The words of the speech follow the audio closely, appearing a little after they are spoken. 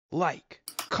like,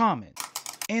 comment,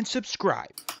 and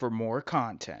subscribe for more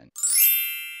content.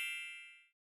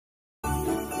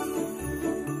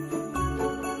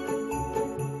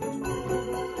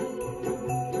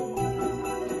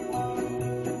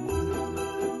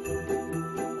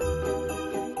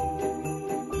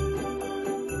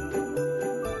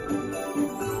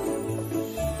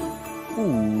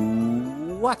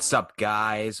 What's up,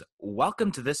 guys?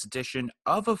 Welcome to this edition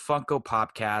of a Funko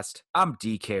Popcast. I'm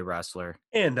DK Wrestler.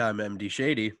 And I'm MD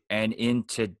Shady. And in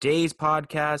today's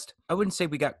podcast, I wouldn't say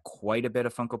we got quite a bit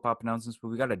of Funko Pop announcements, but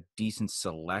we got a decent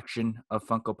selection of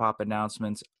Funko Pop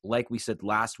announcements. Like we said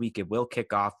last week, it will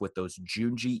kick off with those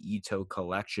Junji Ito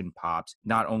collection pops.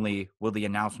 Not only will the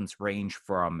announcements range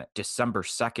from December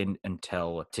 2nd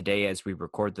until today as we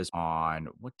record this on,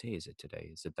 what day is it today?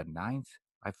 Is it the 9th?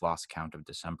 I've lost count of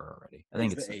December already. I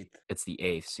think it's the 8th. It's the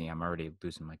 8th. See, I'm already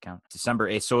losing my count. December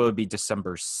 8th. So it would be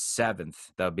December 7th.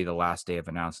 That would be the last day of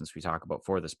announcements we talk about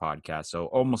for this podcast. So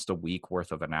almost a week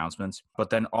worth of announcements.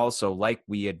 But then also, like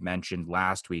we had mentioned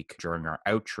last week during our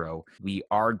outro, we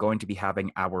are going to be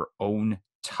having our own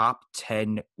top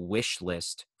 10 wish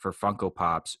list for Funko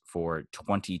Pops for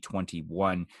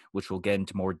 2021, which we'll get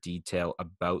into more detail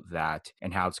about that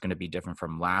and how it's going to be different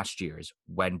from last year's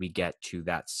when we get to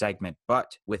that segment.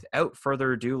 But without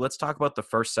further ado, let's talk about the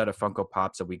first set of Funko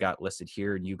Pops that we got listed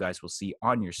here and you guys will see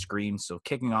on your screen. So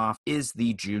kicking off is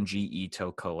the Junji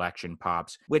Ito collection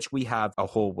pops, which we have a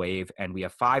whole wave and we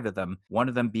have 5 of them, one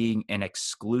of them being an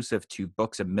exclusive to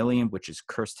Books A Million, which is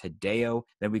Cursed Hideo.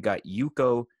 Then we got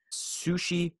Yuko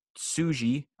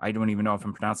Suji, I don't even know if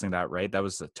I'm pronouncing that right. That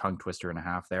was a tongue twister and a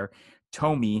half there.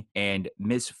 Tomi and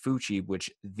Ms. Fuchi,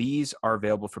 which these are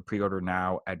available for pre-order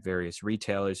now at various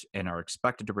retailers and are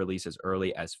expected to release as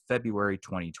early as February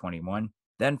 2021.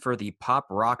 Then for the Pop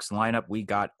Rocks lineup, we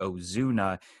got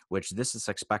Ozuna, which this is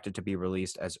expected to be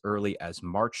released as early as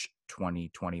March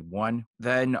 2021.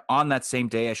 Then on that same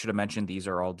day, I should have mentioned these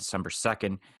are all December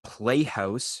 2nd.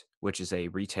 Playhouse, which is a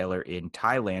retailer in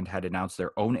Thailand, had announced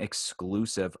their own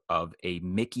exclusive of a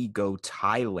Mickey Go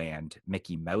Thailand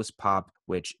Mickey Mouse Pop,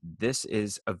 which this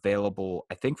is available,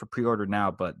 I think, for pre-order now,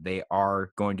 but they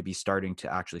are going to be starting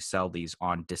to actually sell these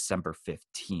on December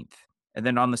 15th. And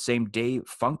then on the same day,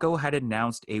 Funko had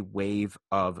announced a wave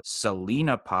of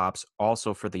Selena Pops,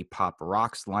 also for the Pop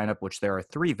Rocks lineup, which there are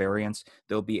 3 variants.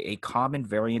 There'll be a common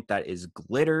variant that is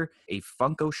glitter, a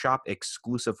Funko Shop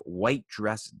exclusive white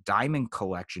dress diamond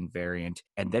collection variant,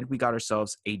 and then we got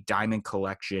ourselves a diamond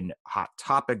collection Hot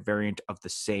Topic variant of the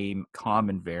same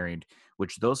common variant,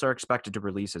 which those are expected to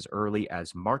release as early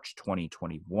as March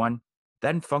 2021.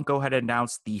 Then Funko had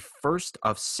announced the first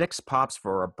of 6 pops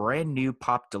for a brand new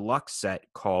Pop Deluxe set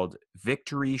called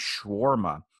Victory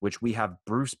Shawarma, which we have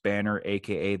Bruce Banner,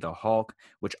 aka the Hulk,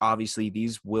 which obviously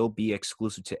these will be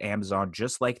exclusive to Amazon,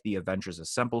 just like the Avengers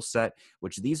Assemble set,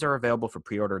 which these are available for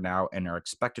pre-order now and are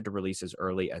expected to release as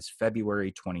early as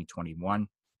February 2021.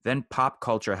 Then Pop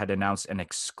Culture had announced an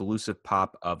exclusive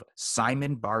pop of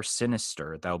Simon Bar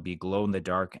Sinister that will be glow in the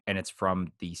dark, and it's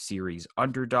from the series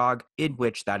Underdog, in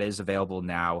which that is available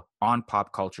now on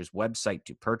Pop Culture's website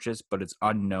to purchase, but it's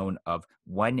unknown of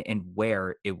when and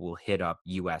where it will hit up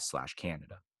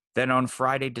US/Canada. Then on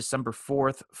Friday, December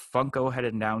 4th, Funko had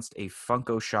announced a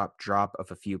Funko Shop drop of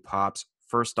a few pops.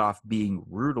 First off being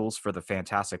Roodles for the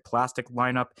Fantastic Plastic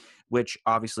lineup, which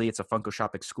obviously it's a Funko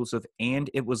Shop exclusive, and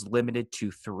it was limited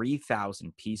to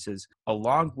 3,000 pieces,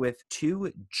 along with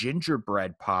 2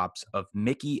 gingerbread pops of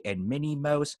Mickey and Minnie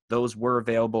Mouse. Those were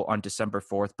available on December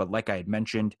 4th, but like I had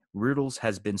mentioned, Roodles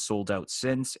has been sold out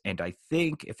since, and I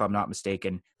think, if I'm not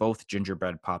mistaken, both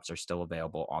gingerbread pops are still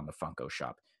available on the Funko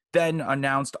Shop. Then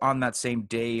announced on that same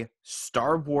day,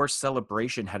 Star Wars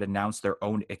Celebration had announced their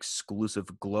own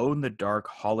exclusive glow-in-the-dark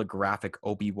holographic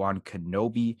Obi-Wan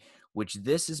Kenobi, which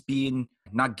this is being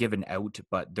not given out,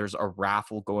 but there's a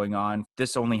raffle going on.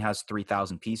 This only has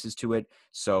 3,000 pieces to it.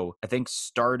 So I think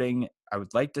starting, I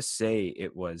would like to say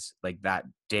it was like that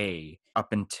day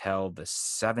up until the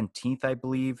 17th, I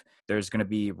believe, there's going to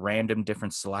be random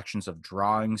different selections of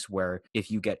drawings where if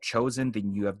you get chosen,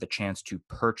 then you have the chance to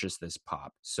purchase this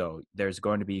pop. So there's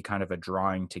going to be kind of a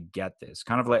drawing to get this,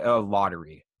 kind of like a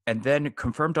lottery. And then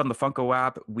confirmed on the Funko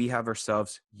app, we have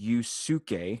ourselves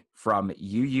Yusuke from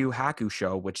Yu Yu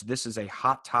Hakusho, which this is a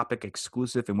Hot Topic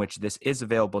exclusive in which this is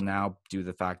available now due to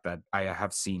the fact that I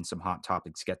have seen some Hot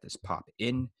Topics get this pop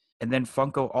in. And then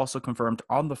Funko also confirmed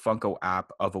on the Funko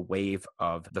app of a wave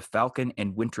of the Falcon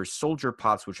and Winter Soldier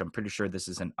pops, which I'm pretty sure this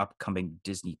is an upcoming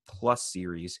Disney Plus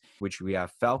series, which we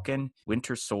have Falcon,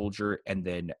 Winter Soldier, and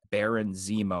then Baron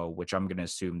Zemo, which I'm going to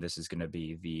assume this is going to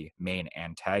be the main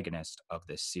antagonist of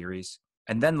this series.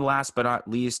 And then last but not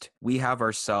least, we have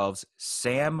ourselves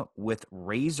Sam with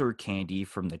Razor Candy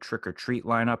from the Trick or Treat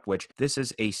lineup, which this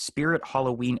is a Spirit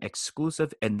Halloween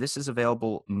exclusive, and this is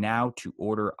available now to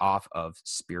order off of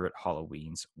Spirit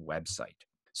Halloween's website.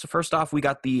 So first off, we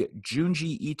got the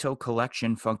Junji Ito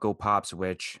collection Funko Pops,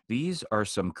 which these are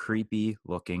some creepy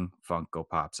looking Funko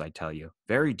Pops, I tell you.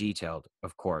 Very detailed,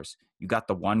 of course. You got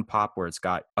the one pop where it's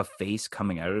got a face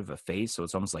coming out of a face, so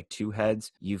it's almost like two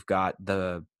heads. You've got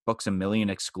the Books a Million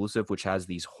exclusive, which has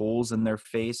these holes in their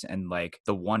face, and like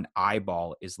the one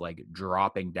eyeball is like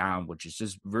dropping down, which is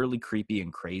just really creepy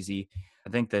and crazy.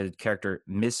 I think the character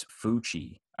Miss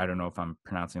Fuchi, I don't know if I'm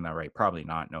pronouncing that right, probably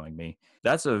not, knowing me.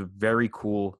 That's a very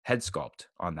cool head sculpt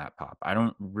on that pop. I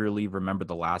don't really remember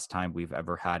the last time we've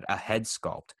ever had a head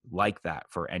sculpt like that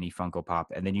for any Funko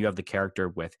Pop. And then you have the character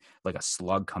with like a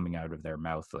slug coming out of their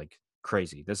mouth, like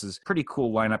crazy. This is pretty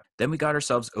cool lineup. Then we got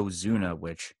ourselves Ozuna,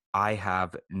 which I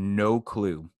have no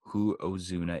clue who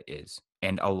Ozuna is.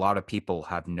 And a lot of people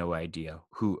have no idea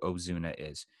who Ozuna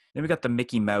is. Then we got the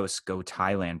Mickey Mouse Go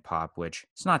Thailand pop, which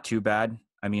it's not too bad.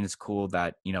 I mean, it's cool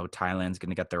that, you know, Thailand's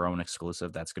going to get their own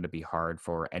exclusive. That's going to be hard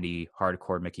for any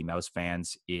hardcore Mickey Mouse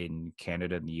fans in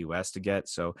Canada and the US to get.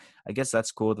 So I guess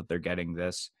that's cool that they're getting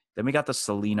this. Then we got the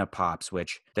Selena Pops,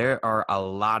 which there are a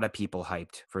lot of people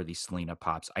hyped for these Selena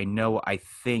Pops. I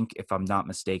think, if I'm not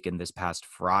mistaken, this past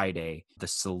Friday, the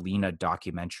Selena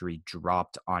documentary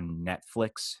dropped on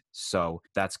Netflix. So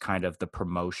that's kind of the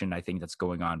promotion I think that's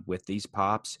going on with these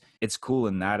Pops. It's cool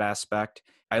in that aspect.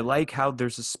 I like how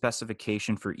there's a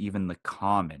specification for even the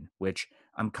common, which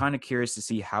I'm kind of curious to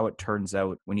see how it turns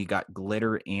out when you got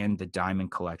glitter and the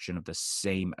diamond collection of the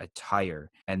same attire.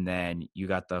 And then you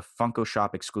got the Funko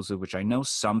Shop exclusive, which I know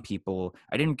some people,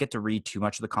 I didn't get to read too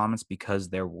much of the comments because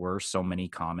there were so many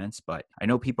comments, but I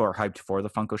know people are hyped for the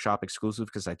Funko Shop exclusive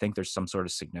because I think there's some sort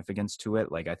of significance to it.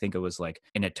 Like, I think it was like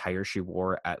an attire she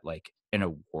wore at like an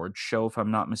award show, if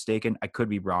I'm not mistaken. I could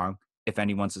be wrong. If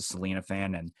anyone's a Selena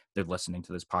fan and they're listening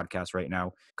to this podcast right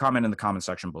now, comment in the comment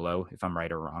section below if I'm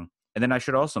right or wrong. And then I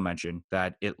should also mention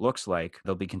that it looks like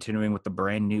they'll be continuing with the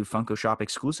brand new Funko Shop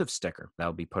exclusive sticker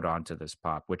that'll be put onto this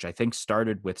pop, which I think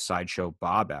started with Sideshow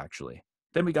Bob, actually.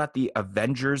 Then we got the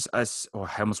Avengers, I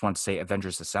almost want to say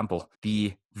Avengers Assemble,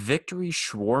 the Victory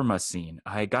Shawarma scene.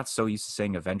 I got so used to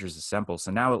saying Avengers Assemble,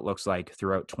 so now it looks like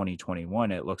throughout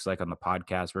 2021, it looks like on the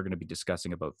podcast, we're going to be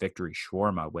discussing about Victory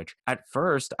Shawarma, which at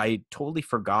first I totally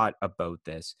forgot about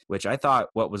this, which I thought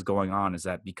what was going on is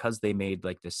that because they made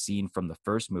like the scene from the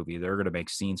first movie, they're going to make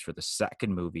scenes for the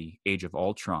second movie, Age of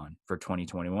Ultron, for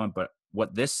 2021, but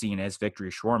what this scene is,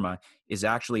 Victory Shawarma, is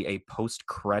actually a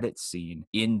post-credit scene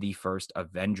in the first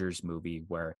Avengers movie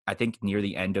where I think near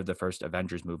the end of the first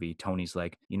Avengers movie, Tony's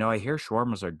like, you know, I hear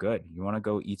shawarmas are good. You want to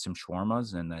go eat some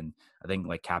shawarmas? And then I think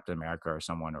like Captain America or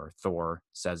someone or Thor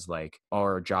says like, oh,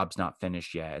 our job's not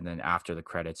finished yet. And then after the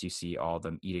credits, you see all of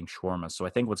them eating shawarma. So I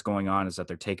think what's going on is that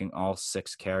they're taking all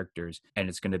 6 characters and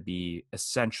it's going to be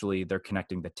essentially they're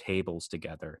connecting the tables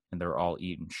together and they're all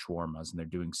eating shawarmas and they're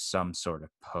doing some sort of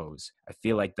pose. I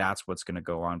feel like that's what's going to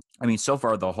go on. I mean, so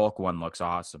far the Hulk one looks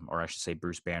awesome, or I should say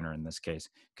Bruce Banner in this case,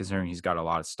 considering he's got a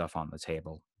lot of stuff on the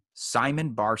table.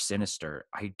 Simon Bar Sinister.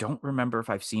 I don't remember if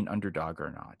I've seen Underdog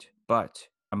or not, but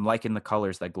I'm liking the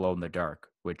colors that glow in the dark,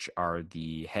 which are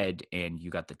the head and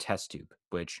you got the test tube,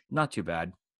 which not too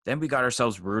bad. Then we got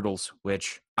ourselves Roodles,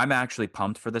 which I'm actually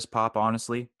pumped for this pop,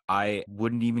 honestly. I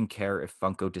wouldn't even care if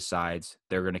Funko decides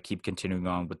they're going to keep continuing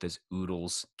on with this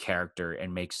Oodles character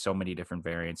and make so many different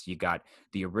variants. You got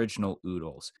the original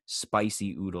Oodles,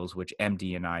 Spicy Oodles, which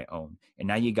MD and I own. And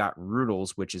now you got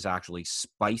Roodles, which is actually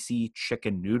spicy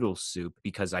chicken noodle soup,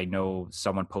 because I know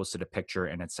someone posted a picture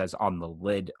and it says on the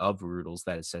lid of Roodles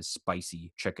that it says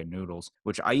spicy chicken noodles,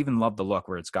 which I even love the look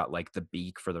where it's got like the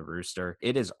beak for the rooster.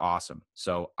 It is awesome.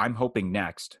 So I'm hoping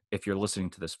next, if you're listening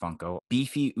to this Funko,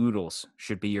 Beefy Oodles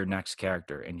should be your next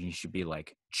character and he should be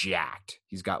like jacked.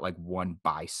 He's got like one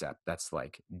bicep that's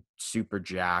like super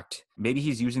jacked. Maybe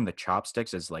he's using the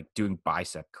chopsticks as like doing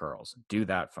bicep curls. Do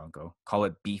that, Funko. Call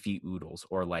it Beefy Oodles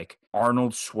or like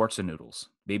Arnold Schwarzenegger.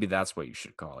 Maybe that's what you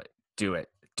should call it. Do it.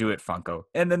 Do it, Funko.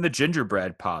 And then the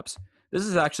gingerbread pops. This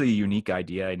is actually a unique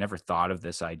idea. I never thought of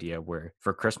this idea where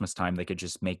for Christmas time, they could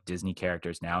just make Disney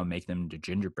characters now and make them into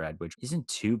gingerbread, which isn't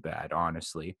too bad,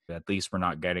 honestly. At least we're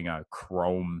not getting a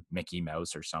chrome Mickey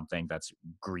Mouse or something that's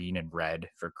green and red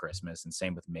for Christmas. And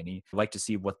same with Minnie. I'd like to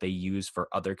see what they use for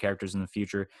other characters in the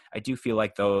future. I do feel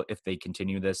like, though, if they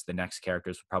continue this, the next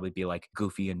characters will probably be like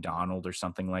Goofy and Donald or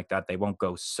something like that. They won't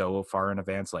go so far in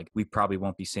advance. Like, we probably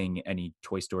won't be seeing any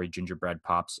Toy Story gingerbread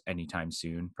pops anytime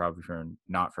soon, probably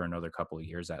not for another couple of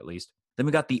years at least. Then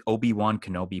we got the Obi-Wan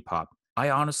Kenobi pop. I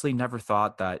honestly never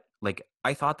thought that, like,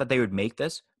 I thought that they would make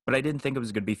this, but I didn't think it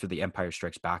was going to be for the Empire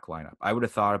Strikes Back lineup. I would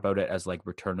have thought about it as like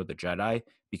Return of the Jedi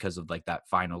because of like that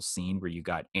final scene where you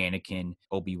got Anakin,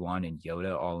 Obi-Wan, and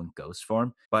Yoda all in ghost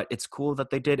form. But it's cool that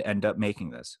they did end up making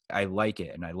this. I like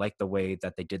it. And I like the way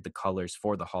that they did the colors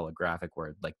for the holographic,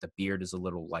 where like the beard is a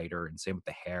little lighter, and same with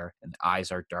the hair, and the eyes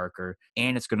are darker,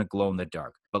 and it's going to glow in the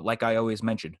dark. But like I always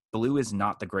mentioned, blue is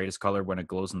not the greatest color when it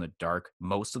glows in the dark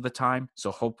most of the time.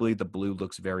 So hopefully the blue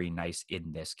looks very nice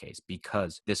in this case,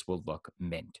 because this will look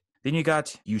mint. Then you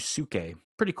got Yusuke.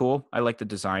 Pretty cool. I like the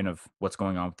design of what's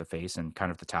going on with the face and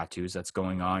kind of the tattoos that's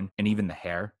going on, and even the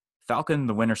hair. Falcon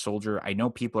the Winter Soldier, I know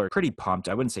people are pretty pumped.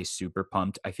 I wouldn't say super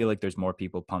pumped. I feel like there's more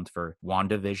people pumped for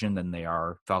WandaVision than they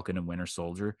are Falcon and Winter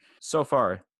Soldier. So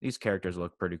far, these characters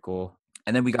look pretty cool.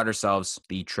 And then we got ourselves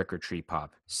the Trick or Treat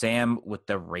Pop. Sam with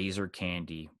the Razor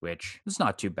Candy, which is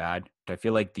not too bad. I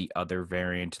feel like the other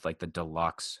variant, like the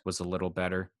deluxe, was a little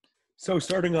better. So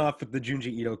starting off with the Junji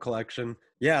Ito collection,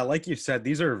 yeah, like you said,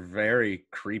 these are very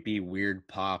creepy, weird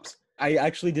pops. I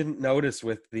actually didn't notice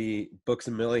with the Books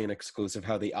A Million exclusive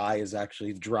how the eye is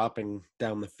actually dropping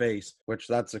down the face, which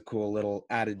that's a cool little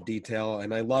added detail.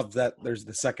 And I love that there's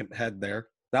the second head there.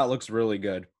 That looks really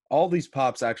good. All these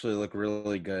pops actually look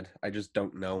really good. I just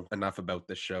don't know enough about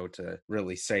the show to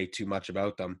really say too much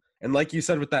about them. And like you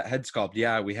said with that head sculpt,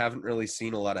 yeah, we haven't really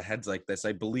seen a lot of heads like this.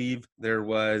 I believe there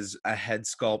was a head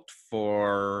sculpt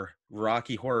for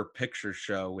Rocky Horror Picture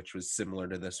Show, which was similar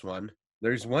to this one.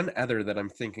 There's one other that I'm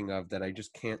thinking of that I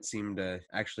just can't seem to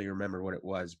actually remember what it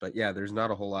was. But yeah, there's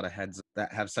not a whole lot of heads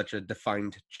that have such a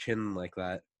defined chin like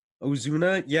that.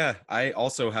 Ozuna, yeah, I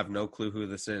also have no clue who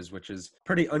this is, which is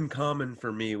pretty uncommon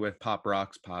for me with Pop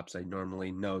Rocks pops. I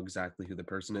normally know exactly who the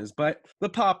person is, but the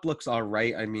pop looks all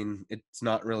right. I mean, it's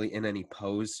not really in any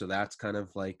pose, so that's kind of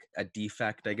like a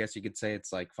defect, I guess you could say.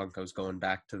 It's like Funko's going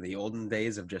back to the olden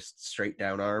days of just straight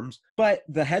down arms. But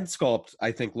the head sculpt,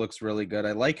 I think, looks really good.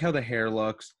 I like how the hair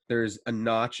looks. There's a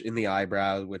notch in the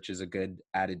eyebrow, which is a good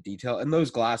added detail. And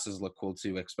those glasses look cool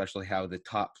too, especially how the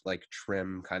top like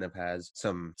trim kind of has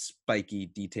some spiky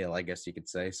detail, I guess you could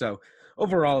say. So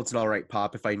overall, it's an all right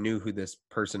pop. If I knew who this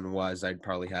person was, I'd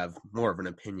probably have more of an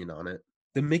opinion on it.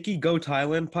 The Mickey Go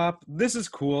Thailand pop, this is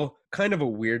cool. Kind of a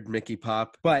weird Mickey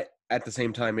pop, but at the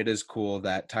same time, it is cool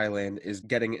that Thailand is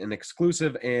getting an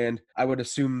exclusive, and I would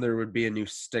assume there would be a new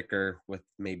sticker with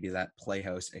maybe that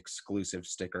Playhouse exclusive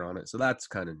sticker on it. So that's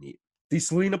kind of neat. These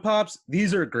Selena pops,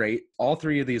 these are great. All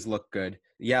three of these look good.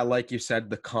 Yeah, like you said,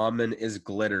 the common is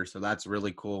glitter, so that's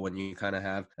really cool when you kind of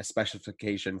have a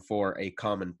specification for a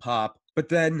common pop. But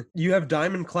then you have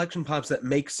diamond collection pops that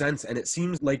make sense, and it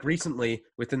seems like recently,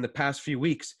 within the past few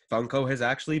weeks, Funko has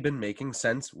actually been making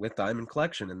sense with diamond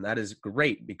collection, and that is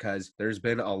great because there's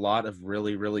been a lot of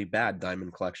really, really bad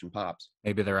diamond collection pops.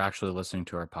 Maybe they're actually listening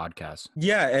to our podcast.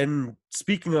 Yeah, and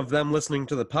speaking of them listening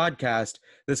to the podcast,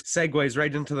 this segues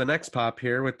right into the next pop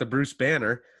here with the Bruce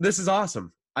Banner. This is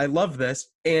awesome. I love this,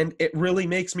 and it really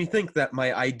makes me think that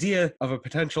my idea of a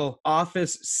potential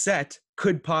office set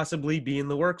could possibly be in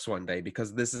the works one day,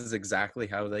 because this is exactly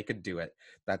how they could do it.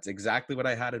 That's exactly what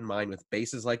I had in mind with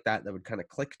bases like that would kind of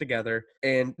click together,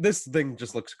 and this thing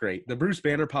just looks great. The Bruce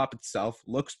Banner pop itself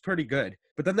looks pretty good,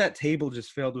 but then that table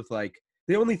just filled with like,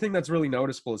 the only thing that's really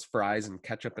noticeable is fries and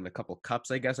ketchup and a couple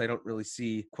cups, I guess. I don't really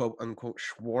see quote unquote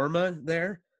shawarma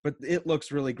there, but it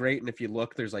looks really great. And if you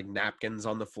look, there's like napkins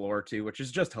on the floor too, which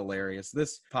is just hilarious.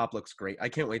 This pop looks great. I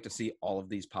can't wait to see all of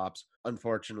these pops.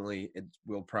 Unfortunately, it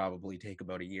will probably take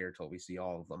about a year till we see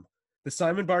all of them. The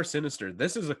Simon Bar Sinister.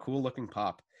 This is a cool looking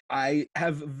pop. I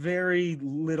have very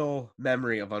little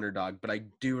memory of Underdog, but I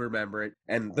do remember it.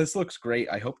 And this looks great.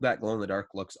 I hope that glow in the dark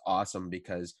looks awesome,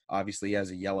 because obviously he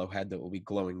has a yellow head that will be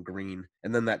glowing green.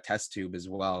 And then that test tube as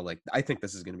well. Like, I think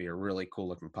this is going to be a really cool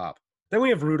looking pop. Then we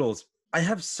have Roodles. I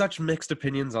have such mixed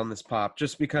opinions on this pop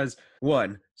just because,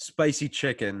 one, spicy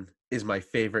chicken is my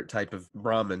favorite type of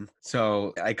ramen.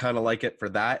 So I kind of like it for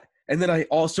that. And then I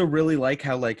also really like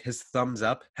how like his thumbs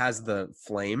up has the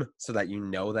flame so that you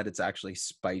know that it's actually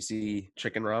spicy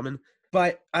chicken ramen.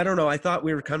 But I don't know. I thought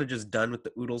we were kind of just done with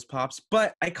the oodles pops,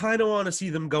 but I kind of want to see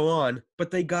them go on.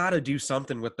 But they got to do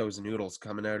something with those noodles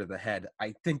coming out of the head.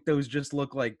 I think those just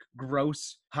look like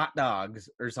gross hot dogs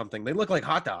or something. They look like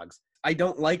hot dogs. I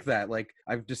don't like that. Like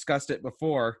I've discussed it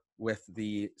before with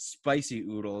the spicy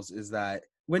oodles, is that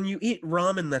when you eat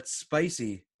ramen that's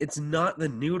spicy, it's not the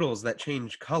noodles that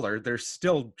change color. They're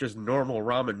still just normal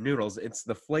ramen noodles. It's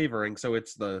the flavoring. So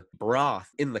it's the broth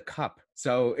in the cup.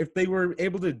 So if they were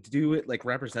able to do it, like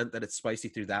represent that it's spicy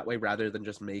through that way, rather than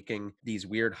just making these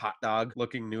weird hot dog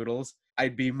looking noodles,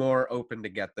 I'd be more open to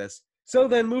get this. So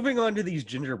then moving on to these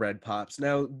gingerbread pops.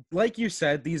 Now, like you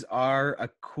said, these are a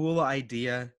cool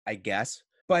idea, I guess,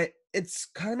 but it's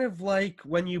kind of like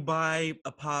when you buy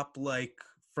a pop like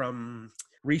from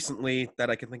recently that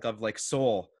I can think of, like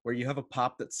Soul, where you have a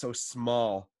pop that's so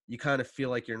small, you kind of feel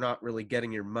like you're not really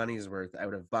getting your money's worth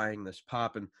out of buying this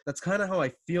pop. And that's kind of how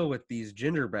I feel with these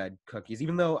gingerbread cookies,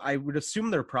 even though I would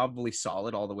assume they're probably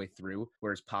solid all the way through,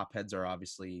 whereas pop heads are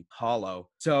obviously hollow.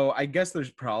 So I guess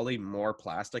there's probably more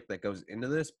plastic that goes into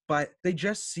this, but they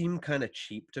just seem kind of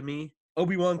cheap to me.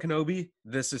 Obi-Wan Kenobi,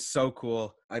 this is so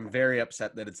cool. I'm very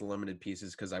upset that it's limited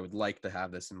pieces because I would like to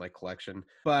have this in my collection,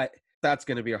 but that's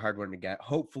going to be a hard one to get.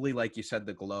 Hopefully, like you said,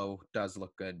 the glow does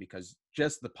look good because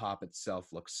just the pop itself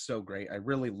looks so great. I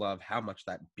really love how much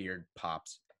that beard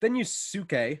pops. Then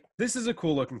Yusuke. This is a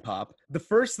cool looking pop. The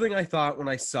first thing I thought when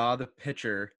I saw the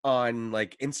picture on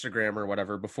like Instagram or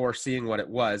whatever, before seeing what it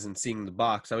was and seeing the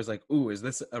box, I was like, ooh, is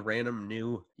this a random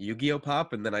new Yu-Gi-Oh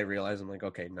pop? And then I realized I'm like,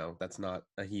 okay, no, that's not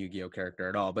a Yu-Gi-Oh character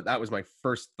at all. But that was my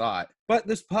first thought. But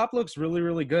this pop looks really,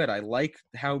 really good. I like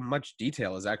how much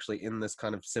detail is actually in this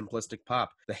kind of simplistic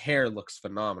pop. The hair looks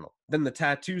phenomenal. Then the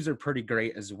tattoos are pretty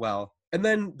great as well. And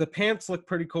then the pants look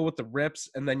pretty cool with the rips.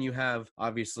 And then you have,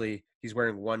 obviously, he's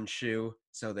wearing one shoe.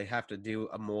 So they have to do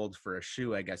a mold for a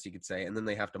shoe, I guess you could say. And then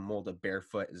they have to mold a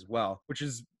barefoot as well, which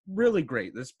is really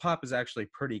great. This pop is actually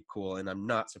pretty cool. And I'm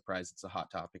not surprised it's a Hot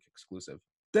Topic exclusive.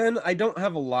 Then I don't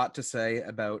have a lot to say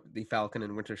about the Falcon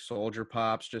and Winter Soldier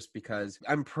pops just because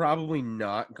I'm probably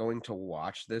not going to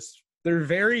watch this. They're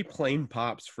very plain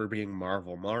pops for being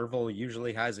Marvel. Marvel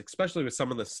usually has, especially with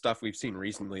some of the stuff we've seen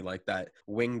recently, like that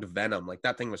winged Venom, like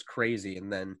that thing was crazy.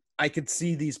 And then I could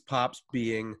see these pops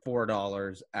being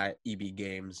 $4 at EB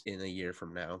Games in a year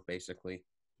from now, basically.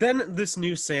 Then this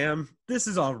new Sam, this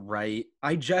is all right.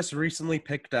 I just recently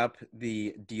picked up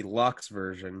the deluxe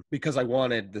version because I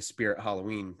wanted the Spirit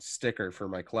Halloween sticker for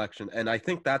my collection. And I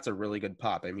think that's a really good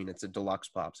pop. I mean, it's a deluxe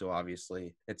pop, so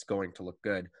obviously it's going to look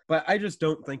good. But I just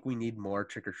don't think we need more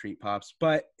trick-or-treat pops.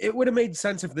 But it would have made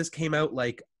sense if this came out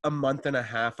like a month and a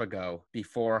half ago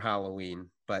before Halloween.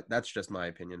 But that's just my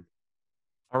opinion.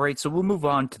 All right, so we'll move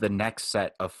on to the next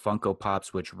set of Funko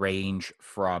Pops, which range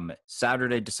from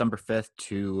Saturday, December 5th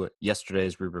to yesterday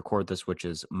as we record this, which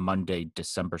is Monday,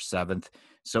 December 7th.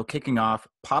 So kicking off,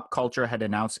 Pop Culture had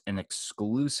announced an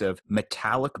exclusive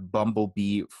metallic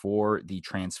Bumblebee for the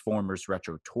Transformers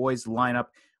Retro Toys lineup,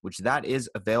 which that is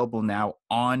available now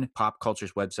on Pop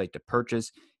Culture's website to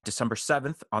purchase. December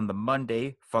 7th, on the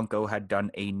Monday, Funko had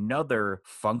done another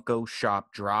Funko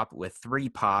Shop drop with 3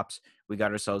 pops. We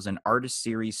got ourselves an Artist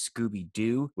Series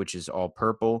Scooby-Doo, which is all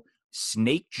purple.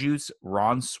 Snake Juice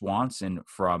Ron Swanson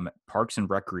from Parks and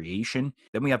Recreation.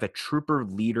 Then we have a Trooper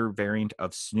Leader variant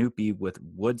of Snoopy with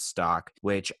Woodstock,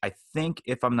 which I think,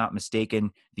 if I'm not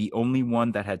mistaken, the only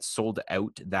one that had sold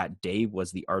out that day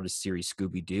was the Artist Series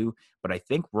Scooby-Doo. But I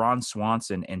think Ron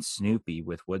Swanson and Snoopy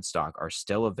with Woodstock are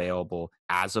still available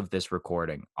as of this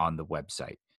recording on the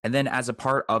website. And then as a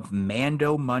part of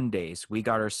Mando Mondays, we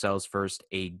got ourselves first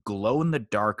a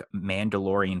glow-in-the-dark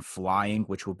Mandalorian flying,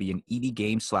 which will be an EB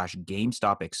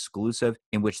Games/GameStop exclusive,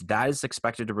 in which that is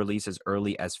expected to release as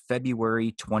early as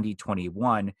February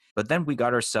 2021. But then we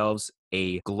got ourselves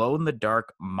a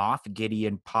glow-in-the-dark Moff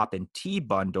Gideon Pop and Tea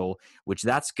bundle, which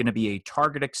that's going to be a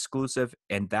Target exclusive,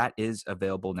 and that is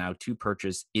available now to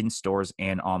purchase in stores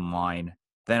and online.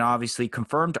 Then obviously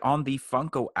confirmed on the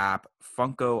Funko app,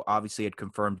 Funko obviously had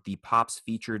confirmed the pops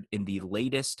featured in the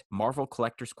latest Marvel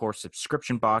Collector's Core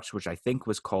subscription box, which I think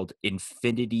was called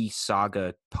Infinity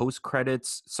Saga Post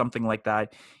Credits, something like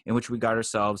that, in which we got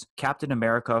ourselves Captain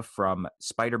America from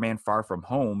Spider-Man Far From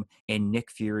Home and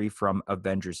Nick Fury from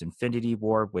Avengers Infinity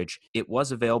War, which it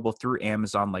was available through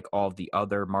Amazon like all of the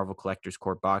other Marvel Collector's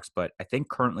Core box, but I think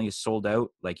currently is sold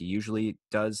out like it usually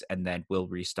does, and then will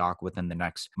restock within the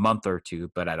next month or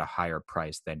two, but at a higher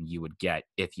price than you would get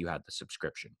if you had the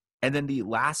subscription. And then the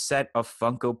last set of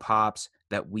Funko Pops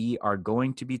that we are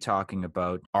going to be talking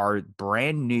about are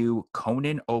brand new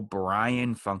Conan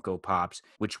O'Brien Funko Pops,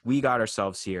 which we got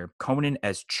ourselves here. Conan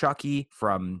as Chucky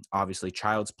from obviously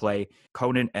Child's Play,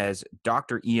 Conan as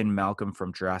Dr. Ian Malcolm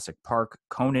from Jurassic Park,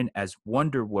 Conan as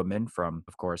Wonder Woman from,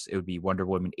 of course, it would be Wonder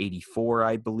Woman 84,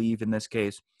 I believe in this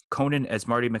case. Conan as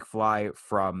Marty McFly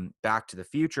from Back to the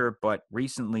Future, but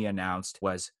recently announced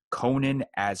was Conan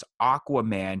as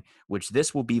Aquaman, which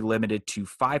this will be limited to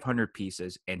 500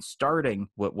 pieces. And starting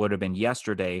what would have been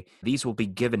yesterday, these will be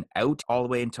given out all the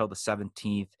way until the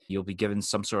 17th. You'll be given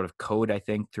some sort of code, I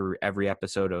think, through every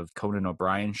episode of Conan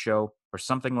O'Brien show or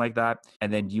something like that.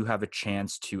 And then you have a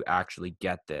chance to actually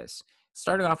get this.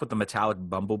 Starting off with the metallic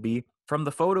Bumblebee. From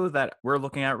the photo that we're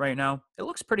looking at right now, it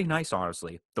looks pretty nice,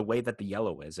 honestly. The way that the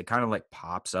yellow is, it kind of like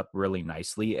pops up really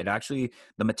nicely. It actually,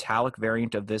 the metallic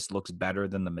variant of this looks better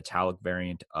than the metallic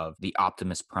variant of the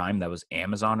Optimus Prime that was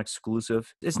Amazon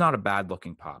exclusive. It's not a bad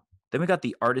looking pop. Then we got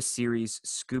the Artist Series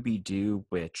Scooby-Doo,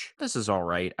 which this is all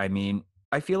right. I mean,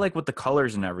 I feel like with the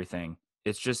colors and everything,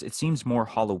 it seems more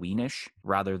Halloweenish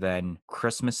rather than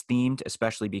Christmas themed,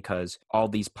 especially because all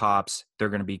these pops, they're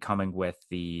going to be coming with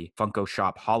the Funko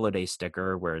Shop holiday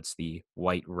sticker where it's the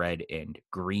white, red, and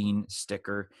green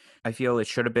sticker. I feel it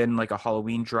should have been like a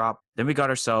Halloween drop. Then we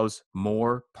got ourselves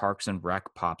more Parks and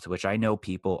Rec pops, which I know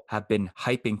people have been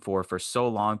hyping for so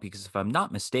long because if I'm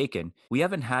not mistaken, we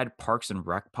haven't had Parks and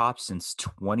Rec pops since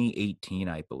 2018,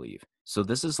 I believe. So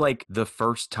this is like the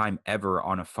first time ever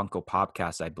on a Funko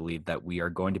Popcast, I believe, that we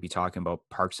are going to be talking about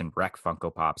Parks and Rec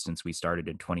Funko Pops since we started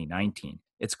in 2019.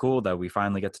 It's cool that we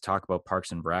finally get to talk about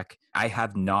Parks and Rec. I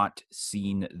have not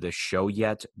seen the show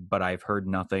yet, but I've heard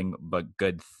nothing but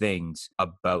good things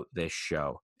about this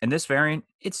show. And this variant,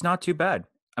 it's not too bad.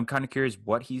 I'm kind of curious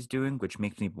what he's doing, which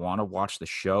makes me want to watch the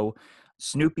show.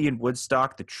 Snoopy and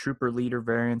Woodstock, the Trooper Leader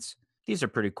variants, these are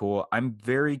pretty cool. I'm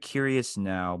very curious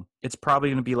now. It's probably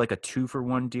going to be like a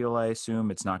 2-for-1 deal, I assume.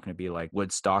 It's not going to be like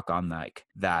Woodstock on like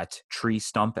that tree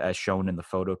stump as shown in the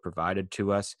photo provided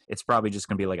to us. It's probably just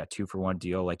going to be like a 2-for-1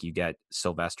 deal, like you get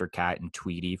Sylvester Cat and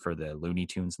Tweety for the Looney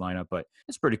Tunes lineup, but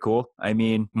it's pretty cool. I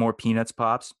mean, more Peanuts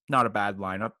pops, not a bad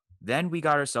lineup. Then we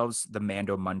got ourselves the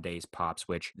Mando Mondays pops,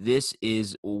 which this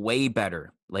is way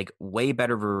better, like way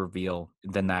better of a reveal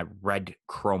than that red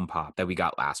chrome pop that we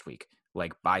got last week.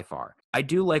 Like by far. I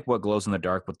do like what glows in the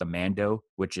dark with the Mando,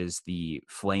 which is the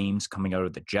flames coming out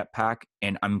of the jetpack.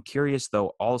 And I'm curious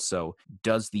though, also,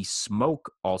 does the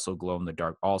smoke also glow in the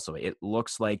dark? Also, it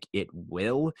looks like it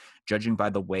will, judging by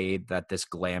the way that this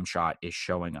glam shot is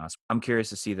showing us. I'm curious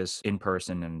to see this in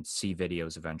person and see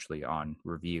videos eventually on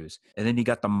reviews. And then you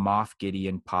got the Moff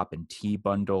Gideon pop and tea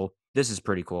bundle. This is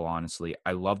pretty cool, honestly.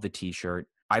 I love the t-shirt.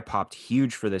 I popped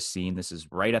huge for this scene. This is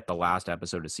right at the last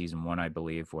episode of season 1, I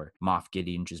believe, where Moff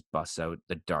Gideon just busts out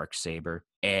the dark saber.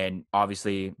 And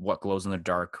obviously, what glows in the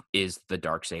dark is the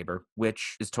dark saber,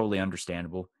 which is totally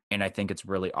understandable. And I think it's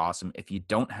really awesome. If you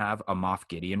don't have a Moff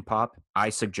Gideon pop, I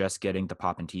suggest getting the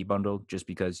Pop and Tea bundle just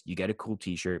because you get a cool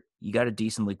t-shirt, you got a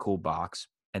decently cool box,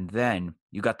 and then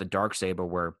you got the dark saber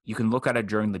where you can look at it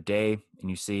during the day and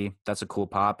you see that's a cool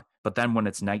pop. But then when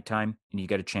it's nighttime and you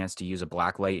get a chance to use a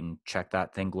black light and check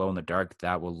that thing glow in the dark,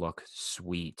 that will look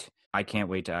sweet. I can't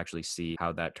wait to actually see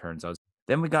how that turns out.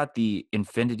 Then we got the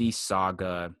Infinity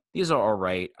Saga. These are all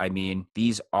right. I mean,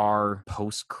 these are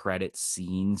post-credit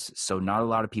scenes, so not a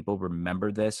lot of people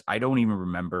remember this. I don't even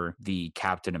remember the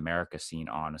Captain America scene,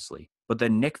 honestly. But the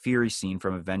Nick Fury scene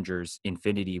from Avengers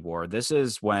Infinity War, this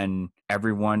is when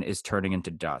everyone is turning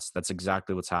into dust. That's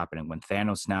exactly what's happening. When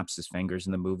Thanos snaps his fingers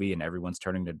in the movie and everyone's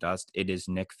turning to dust, it is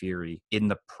Nick Fury in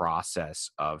the process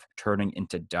of turning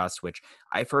into dust, which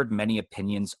I've heard many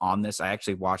opinions on this. I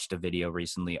actually watched a video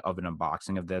recently of an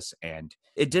unboxing of this, and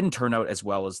it didn't turn out as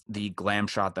well as the glam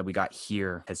shot that we got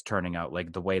here is turning out,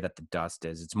 like the way that the dust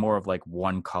is. It's more of like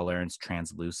one color and it's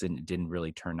translucent. It didn't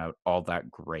really turn out all that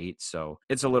great, so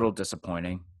it's a little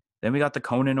disappointing. Then we got the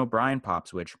Conan O'Brien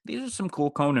pops, which these are some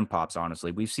cool Conan pops,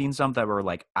 honestly. We've seen some that were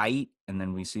like aight, and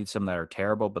then we see some that are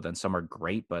terrible, but then some are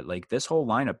great. But like this whole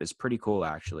lineup is pretty cool,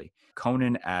 actually.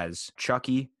 Conan as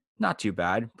Chucky, not too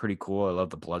bad. Pretty cool. I love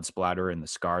the blood splatter and the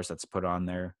scars that's put on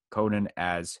there. Conan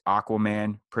as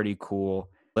Aquaman, pretty cool.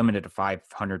 Limited to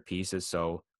 500 pieces,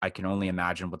 so I can only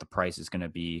imagine what the price is going to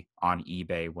be on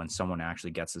eBay when someone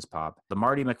actually gets this pop. The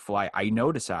Marty McFly, I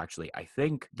noticed actually, I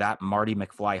think that Marty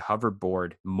McFly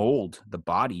hoverboard mold, the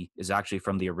body, is actually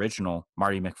from the original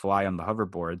Marty McFly on the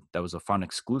hoverboard. That was a fun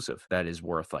exclusive that is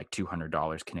worth like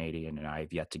 $200 Canadian, and I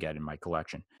have yet to get in my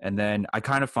collection. And then I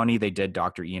kind of funny they did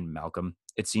Dr. Ian Malcolm.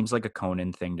 It seems like a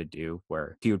Conan thing to do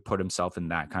where he would put himself in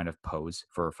that kind of pose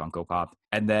for a Funko Pop.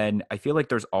 And then I feel like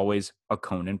there's always a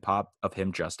Conan pop of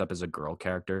him dressed up as a girl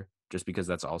character, just because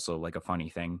that's also like a funny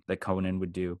thing that Conan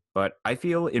would do. But I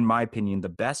feel, in my opinion, the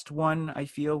best one I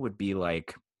feel would be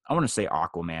like, I want to say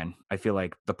Aquaman. I feel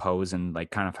like the pose and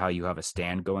like kind of how you have a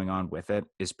stand going on with it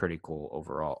is pretty cool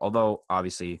overall. Although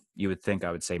obviously you would think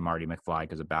I would say Marty McFly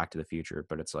because of Back to the Future,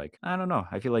 but it's like, I don't know.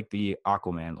 I feel like the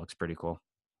Aquaman looks pretty cool.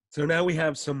 So now we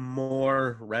have some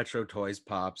more retro toys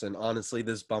pops, and honestly,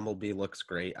 this Bumblebee looks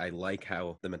great. I like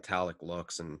how the metallic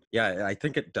looks, and yeah, I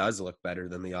think it does look better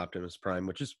than the Optimus Prime,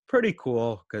 which is pretty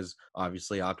cool because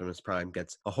obviously Optimus Prime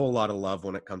gets a whole lot of love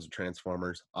when it comes to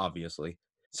Transformers, obviously.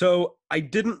 So I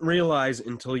didn't realize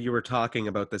until you were talking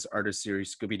about this artist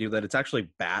series, Scooby-Doo, that it's actually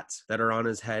bats that are on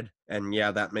his head. And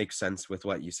yeah, that makes sense with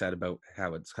what you said about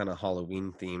how it's kind of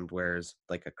Halloween themed, whereas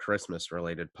like a Christmas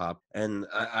related pop. And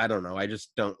I don't know, I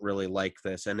just don't really like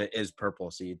this. And it is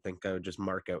purple, so you'd think I would just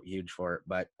mark out huge for it.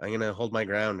 But I'm going to hold my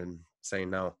ground and say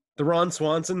no. The Ron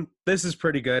Swanson, this is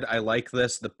pretty good. I like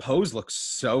this. The pose looks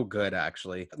so good,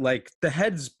 actually. Like, the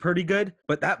head's pretty good,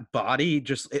 but that body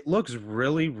just, it looks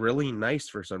really, really nice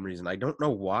for some reason. I don't know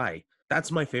why.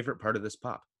 That's my favorite part of this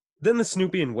pop. Then the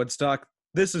Snoopy and Woodstock.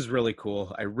 This is really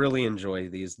cool. I really enjoy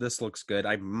these. This looks good.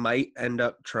 I might end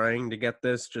up trying to get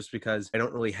this just because I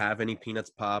don't really have any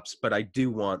Peanuts pops, but I do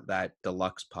want that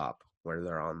deluxe pop where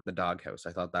they're on the doghouse.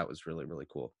 I thought that was really, really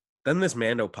cool. Then this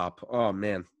Mando pop. Oh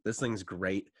man, this thing's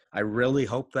great. I really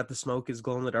hope that the smoke is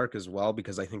glow in the dark as well,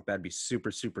 because I think that'd be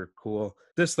super, super cool.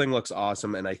 This thing looks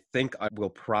awesome, and I think I will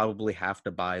probably have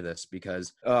to buy this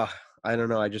because, I don't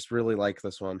know, I just really like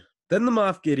this one. Then the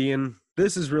Moff Gideon.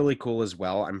 This is really cool as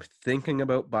well. I'm thinking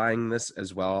about buying this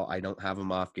as well. I don't have a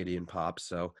Moff Gideon pop,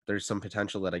 so there's some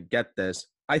potential that I get this.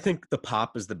 I think the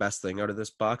pop is the best thing out of this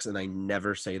box, and I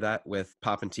never say that with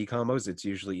pop and tea combos. It's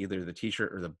usually either the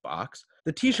t-shirt or the box.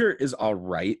 The t-shirt is all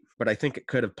right, but I think it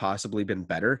could have possibly been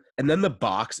better. And then the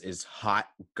box is hot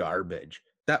garbage.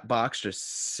 That box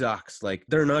just sucks. Like,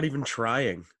 they're not even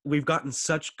trying. We've gotten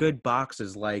such good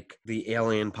boxes like the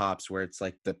Alien Pops where it's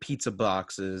like the pizza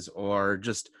boxes, or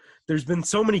just there's been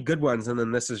so many good ones, and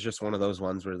then this is just one of those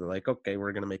ones where they're like, okay,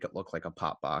 we're going to make it look like a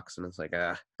pop box, and it's like,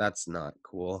 that's not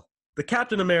cool. The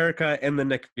Captain America and the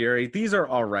Nick Fury, these are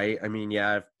all right. I mean,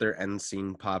 yeah, if they're end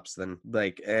scene pops, then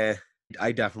like,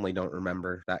 I definitely don't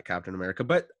remember that Captain America,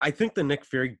 but I think the Nick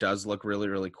Fury does look really,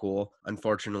 really cool.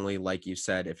 Unfortunately, like you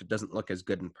said, if it doesn't look as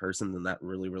good in person, then that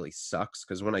really, really sucks.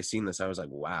 Because when I seen this, I was like,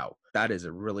 wow, that is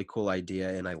a really cool idea,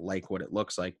 and I like what it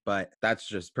looks like, but that's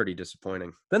just pretty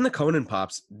disappointing. Then the Conan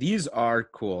pops, these are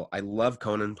cool. I love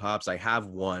Conan pops. I have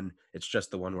one. It's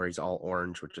just the one where he's all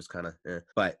orange, which is kind of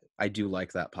but I do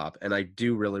like that pop, and I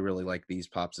do really, really like these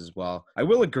pops as well. I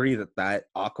will agree that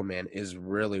Aquaman is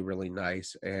really, really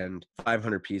nice, and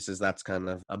 500 pieces, that's kind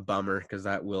of a bummer because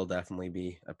that will definitely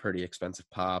be a pretty expensive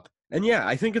pop. And yeah,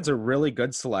 I think it's a really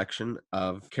good selection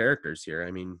of characters here.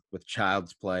 I mean, with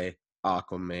Child's Play,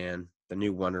 Aquaman, the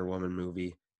new Wonder Woman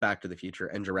movie, Back to the Future,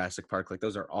 and Jurassic Park. Like,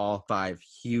 those are all 5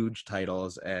 huge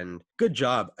titles, and good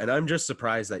job. And I'm just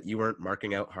surprised that you weren't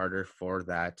marking out harder for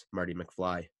that Marty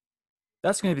McFly.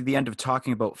 That's going to be the end of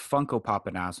talking about Funko Pop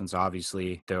announcements.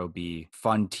 Obviously, there will be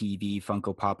Fun TV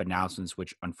Funko Pop announcements,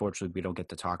 which unfortunately we don't get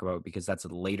to talk about because that's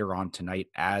later on tonight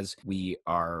as we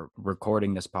are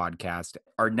recording this podcast.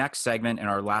 Our next segment and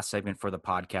our last segment for the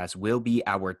podcast will be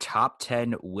our top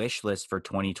 10 wish list for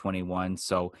 2021.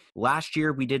 So last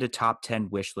year we did a top 10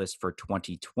 wish list for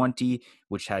 2020,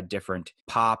 which had different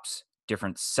pops,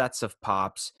 different sets of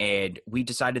pops, and we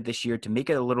decided this year to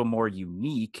make it a little more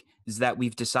unique is that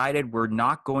we've decided we're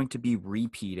not going to be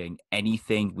repeating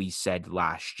anything we said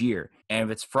last year. And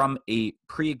if it's from a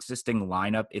pre-existing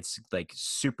lineup, it's like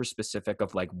super specific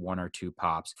of like 1 or 2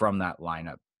 pops from that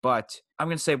lineup. But I'm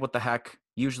going to say, what the heck?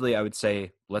 Usually I would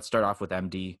say, let's start off with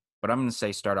MD, but I'm going to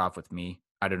say start off with me.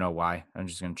 I don't know why. I'm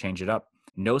just going to change it up.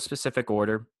 No specific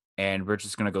order, and we're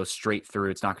just going to go straight through.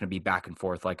 It's not going to be back and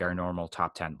forth like our normal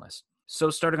top 10 list.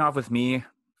 So starting off with me,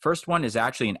 first one is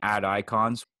actually an ad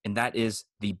icons, and that is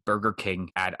the Burger King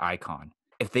ad icon.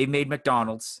 If they made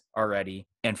McDonald's already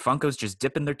and Funko's just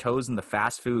dipping their toes in the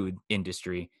fast food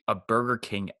industry, a Burger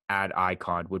King ad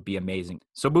icon would be amazing.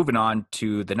 So moving on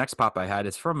to the next pop I had,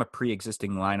 it's from a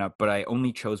pre-existing lineup, but I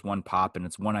only chose one pop, and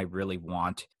it's one I really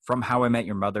want. From How I Met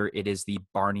Your Mother, it is the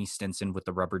Barney Stinson with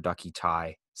the rubber ducky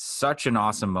tie. Such an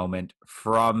awesome moment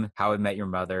from How I Met Your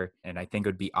Mother, and I think it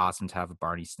would be awesome to have a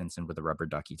Barney Stinson with a rubber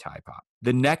ducky tie pop.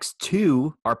 The next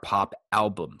 2 are pop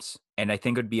albums, and I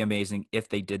think it would be amazing if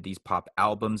they did these pop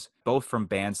albums, both from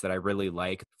bands that I really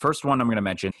like. First one I'm going to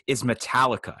mention is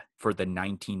Metallica for the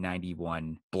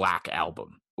 1991 Black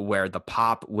Album, where the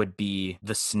pop would be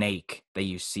the snake that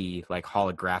you see like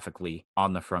holographically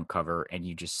on the front cover, and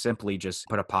you just simply just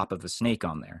put a pop of a snake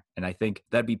on there. And I think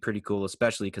that'd be pretty cool,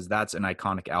 especially because that's an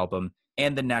iconic album.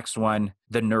 And the next one,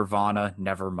 the Nirvana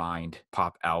Nevermind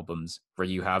pop albums, where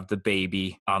you have the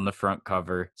baby on the front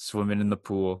cover swimming in the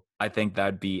pool. I think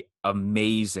that'd be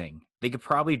amazing. They could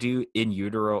probably do In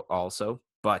Utero also,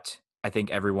 but I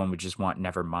think everyone would just want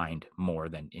Nevermind more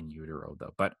than In Utero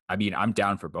though. But I mean, I'm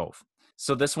down for both.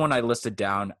 So this one I listed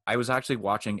down. I was actually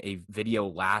watching a video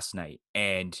last night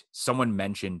and someone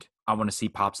mentioned, I want to see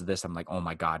pops of this. I'm like, oh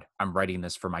my God, I'm writing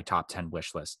this for my top 10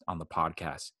 wish list on the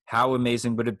podcast. How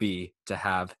amazing would it be to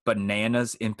have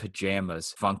Bananas in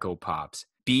Pajamas Funko Pops?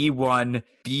 B1,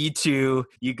 B2.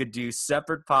 You could do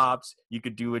separate pops. You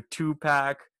could do a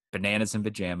 2-pack. Bananas and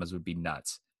pajamas would be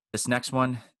nuts. This next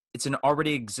one, it's an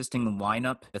already existing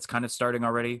lineup that's kind of starting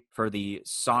already for the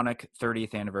Sonic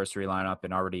 30th anniversary lineup,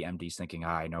 and already MD's thinking,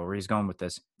 I know where he's going with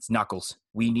this. It's Knuckles.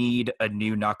 We need a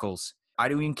new Knuckles. I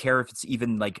don't even care if it's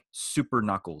even like Super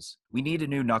Knuckles. We need a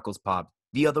new Knuckles pop.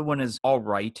 The other one is all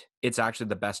right. It's actually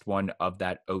the best one of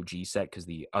that OG set because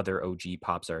the other OG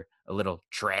pops are a little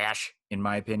trash, in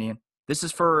my opinion. This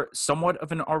is for somewhat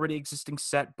of an already existing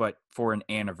set, but for an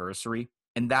anniversary.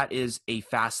 And that is a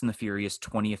Fast and the Furious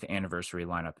 20th anniversary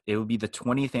lineup. It will be the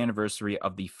 20th anniversary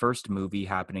of the first movie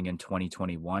happening in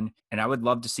 2021. And I would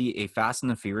love to see a Fast and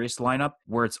the Furious lineup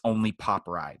where it's only pop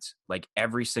rides. Like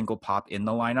every single pop in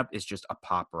the lineup is just a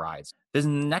pop rides. This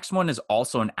next one is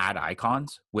also an add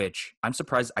icons, which I'm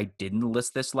surprised I didn't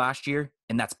list this last year.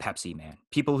 And that's Pepsi, man.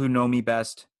 People who know me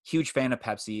best, huge fan of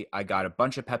Pepsi. I got a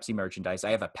bunch of Pepsi merchandise.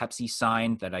 I have a Pepsi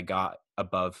sign that I got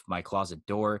above my closet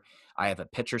door. I have a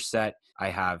pitcher set. I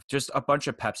have just a bunch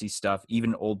of Pepsi stuff,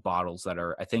 even old bottles that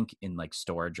are, I think, in like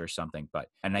storage or something.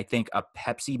 And I think a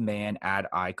Pepsi Man ad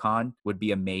icon would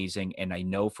be amazing. And I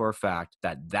know for a fact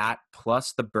that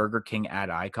plus the Burger King ad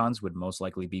icons would most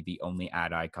likely be the only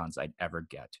ad icons I'd ever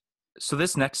get. So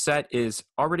this next set is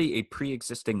already a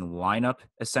pre-existing lineup,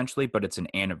 essentially, but it's an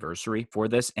anniversary for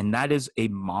this, and that is a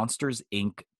Monsters,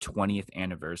 Inc. 20th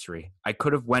anniversary. I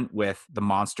could have went with the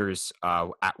Monsters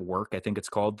at Work, I think it's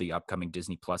called, the upcoming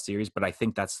Disney Plus series, but I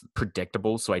think that's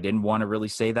predictable, so I didn't want to really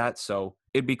say that. So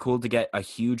it'd be cool to get a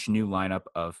huge new lineup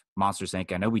of Monsters,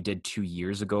 Inc. I know we did 2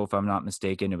 years ago, if I'm not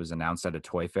mistaken. It was announced at a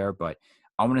toy fair, but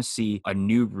I want to see a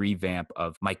new revamp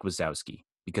of Mike Wazowski,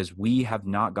 because we have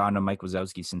not gotten a Mike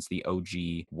Wazowski since the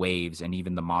OG waves and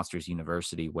even the Monsters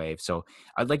University wave. So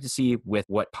I'd like to see with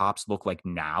what pops look like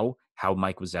now, how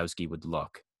Mike Wazowski would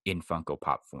look in Funko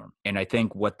Pop form. And I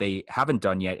think what they haven't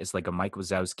done yet is like a Mike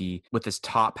Wazowski with his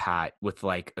top hat with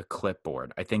like a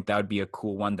clipboard. I think that would be a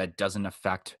cool one that doesn't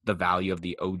affect the value of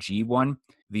the OG one.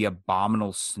 The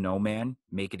Abominable Snowman,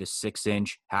 make it a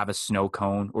 6-inch, have a snow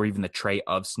cone or even the tray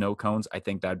of snow cones. I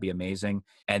think that'd be amazing.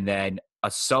 And then a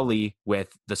Sully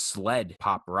with the sled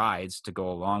pop rides to go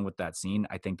along with that scene.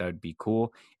 I think that would be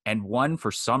cool. And one,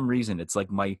 for some reason, it's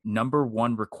like my number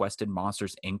one requested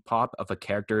Monsters Inc. pop of a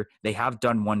character. They have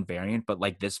done one variant, but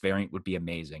like this variant would be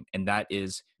amazing. And that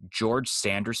is George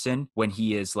Sanderson when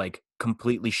he is like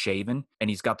completely shaven and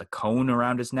he's got the cone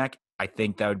around his neck. I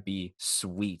think that would be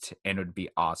sweet and it would be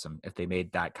awesome if they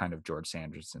made that kind of George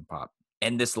Sanderson pop.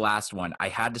 And this last one, I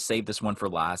had to save this one for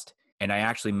last. And I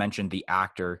actually mentioned the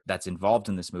actor that's involved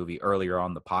in this movie earlier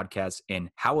on the podcast.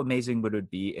 And how amazing would it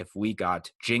be if we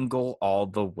got Jingle All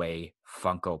the Way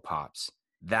Funko Pops?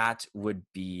 That would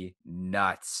be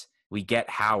nuts. We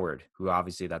get Howard, who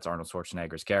obviously that's Arnold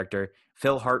Schwarzenegger's character,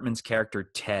 Phil Hartman's character,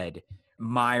 Ted,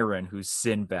 Myron, who's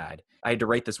Sinbad. I had to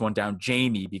write this one down,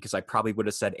 Jamie, because I probably would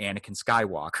have said Anakin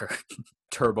Skywalker.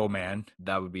 Turbo Man,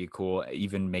 that would be cool.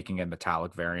 Even making a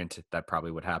metallic variant, that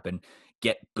probably would happen.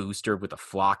 Get Booster with a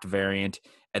flocked variant.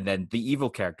 And then the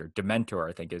evil character, Dementor,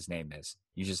 I think his name is.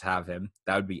 You just have him.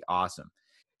 That would be awesome.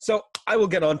 So I will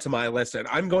get on to my list, and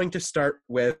I'm going to start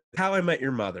with How I Met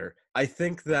Your Mother. I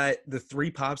think that the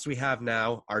 3 pops we have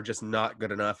now are just not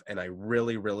good enough, and I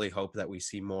really, really hope that we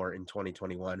see more in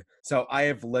 2021. So I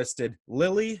have listed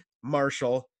Lily,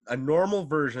 Marshall, a normal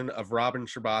version of Robin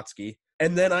Scherbatsky,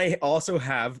 and then I also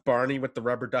have Barney with the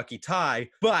rubber ducky tie,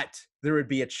 but there would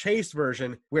be a Chase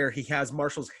version where he has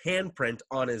Marshall's handprint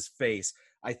on his face.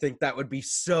 I think that would be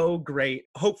so great.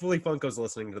 Hopefully Funko's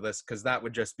listening to this because that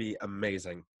would just be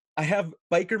amazing. I have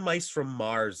Biker Mice from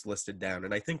Mars listed down,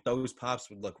 and I think those pops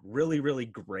would look really, really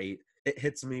great. It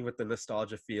hits me with the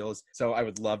nostalgia feels, so I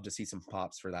would love to see some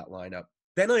pops for that lineup.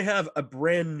 Then I have a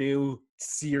brand new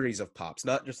series of pops,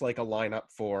 not just like a lineup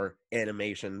for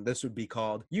animation. This would be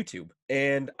called YouTube.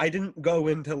 And I didn't go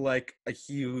into like a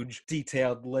huge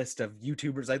detailed list of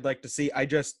YouTubers I'd like to see. I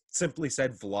just simply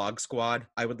said Vlog Squad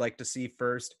I would like to see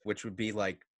first, which would be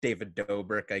like David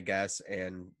Dobrik, I guess,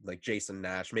 and like Jason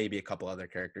Nash, maybe a couple other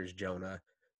characters, Jonah.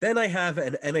 Then I have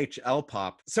an NHL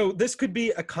pop. So this could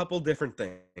be a couple different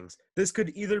things. This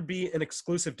could either be an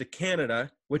exclusive to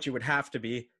Canada, which it would have to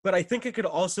be, but I think it could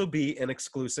also be an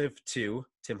exclusive to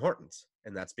Tim Hortons.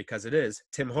 And that's because it is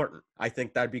Tim Horton. I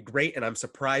think that'd be great, and I'm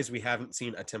surprised we haven't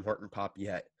seen a Tim Horton pop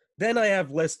yet. Then I have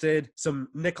listed some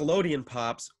Nickelodeon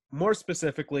pops, more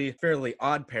specifically Fairly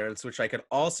Odd Parents, which I could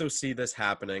also see this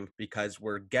happening because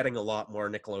we're getting a lot more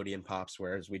Nickelodeon pops,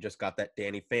 whereas we just got that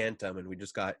Danny Phantom and we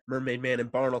just got Mermaid Man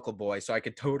and Barnacle Boy, so I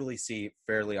could totally see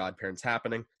Fairly Odd Parents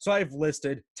happening. So I've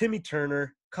listed Timmy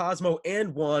Turner, Cosmo,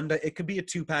 and Wanda. It could be a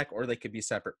 2-pack or they could be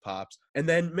separate pops. And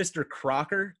then Mr.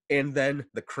 Crocker, and then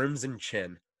the Crimson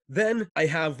Chin. Then I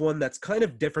have one that's kind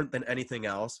of different than anything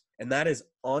else, and that is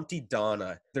Auntie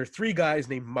Donna. They're 3 guys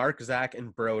named Mark, Zach,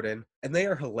 and Broden, and they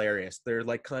are hilarious. They're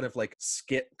like kind of like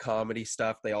skit comedy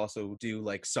stuff. They also do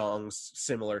like songs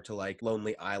similar to like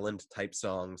Lonely Island type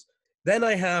songs. Then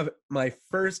I have my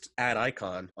first ad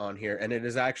icon on here, and it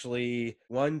is actually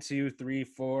 1, 2, 3,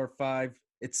 4, 5.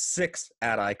 It's 6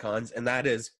 ad icons, and that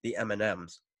is the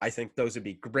M&Ms. I think those would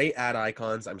be great ad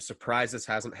icons. I'm surprised this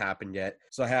hasn't happened yet.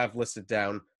 So I have listed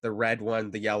down the red one,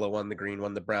 the yellow one, the green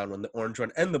one, the brown one, the orange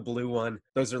one, and the blue one.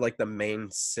 Those are like the main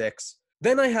 6.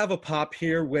 Then I have a pop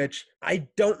here, which I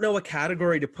don't know a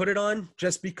category to put it on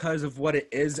just because of what it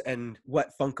is and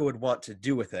what Funko would want to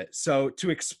do with it. So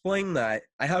to explain that,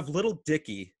 I have Little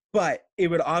Dicky, but it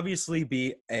would obviously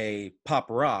be a Pop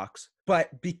Rocks.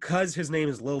 But because his name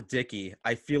is Lil Dicky,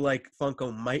 I feel like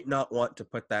Funko might not want to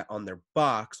put that on their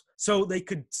box. So they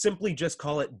could simply just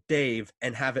call it Dave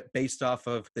and have it based off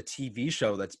of the TV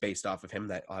show that's based off of him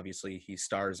that obviously he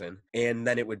stars in. And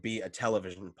then it would be a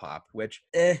television pop, which,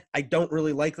 I don't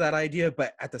really like that idea.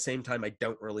 But at the same time, I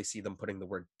don't really see them putting the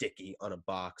word Dicky on a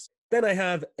box. Then I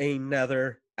have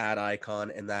another ad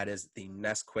icon, and that is the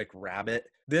Nesquik Rabbit.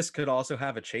 This could also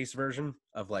have a chase version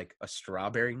of like a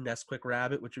strawberry Nesquik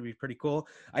Rabbit, which would be pretty cool.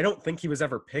 I don't think he was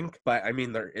ever pink, but I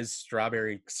mean, there is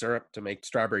strawberry syrup to make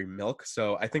strawberry milk.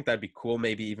 So I think that'd be cool.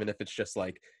 Maybe even if it's just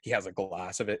like he has a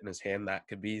glass of it in his hand, that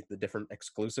could be the different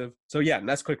exclusive. So yeah,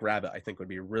 Nesquik Rabbit, I think would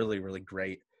be really, really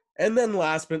great. And then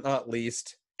last but not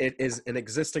least, it is an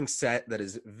existing set that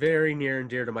is very near and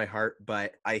dear to my heart,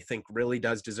 but I think really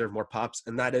does deserve more pops,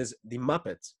 and that is the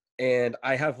Muppets. And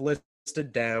I have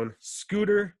listed down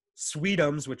Scooter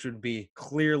Sweetums, which would be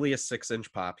clearly a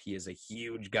 6-inch pop. He is a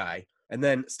huge guy. And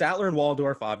then Statler and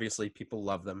Waldorf, obviously, people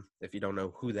love them. If you don't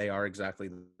know who they are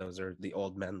exactly, those are the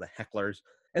old men, the hecklers.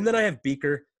 And then I have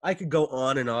Beaker. I could go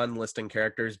on and on listing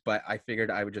characters, but I figured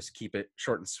I would just keep it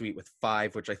short and sweet with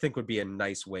 5, which I think would be a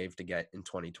nice wave to get in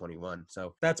 2021.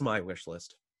 So that's my wish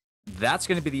list. That's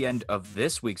going to be the end of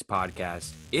this week's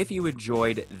podcast. If you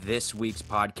enjoyed this week's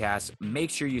podcast,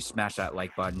 make sure you smash that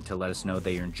like button to let us know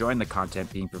that you're enjoying the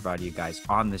content being provided to you guys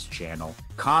on this channel.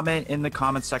 Comment in the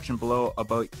comment section below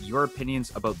about your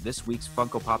opinions about this week's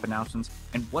Funko Pop announcements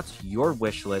and what's your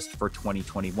wish list for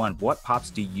 2021. What pops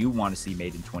do you want to see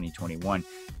made in 2021?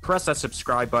 Press that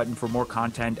subscribe button for more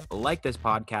content like this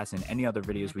podcast and any other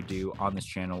videos we do on this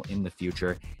channel in the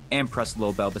future, and press the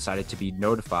little bell beside it to be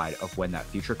notified of when that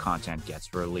future content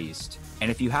gets released.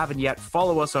 And if you haven't yet,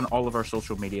 follow us on all of our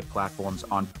social media platforms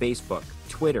on Facebook,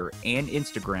 Twitter, and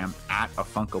Instagram at A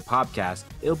Funko Popcast.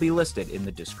 It'll be listed in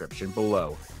the description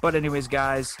below. But anyways,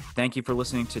 guys, thank you for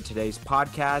listening to today's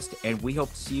podcast, and we hope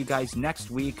to see you guys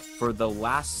next week for the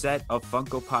last set of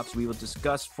Funko Pops we will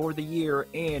discuss for the year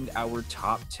and our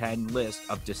top 10 list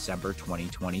of December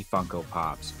 2020 Funko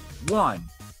Pops. 1,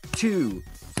 2,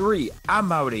 3,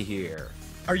 I'm out of here.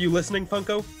 Are you listening,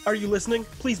 Funko? Are you listening?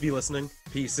 Please be listening.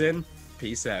 Peace in,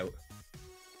 peace out.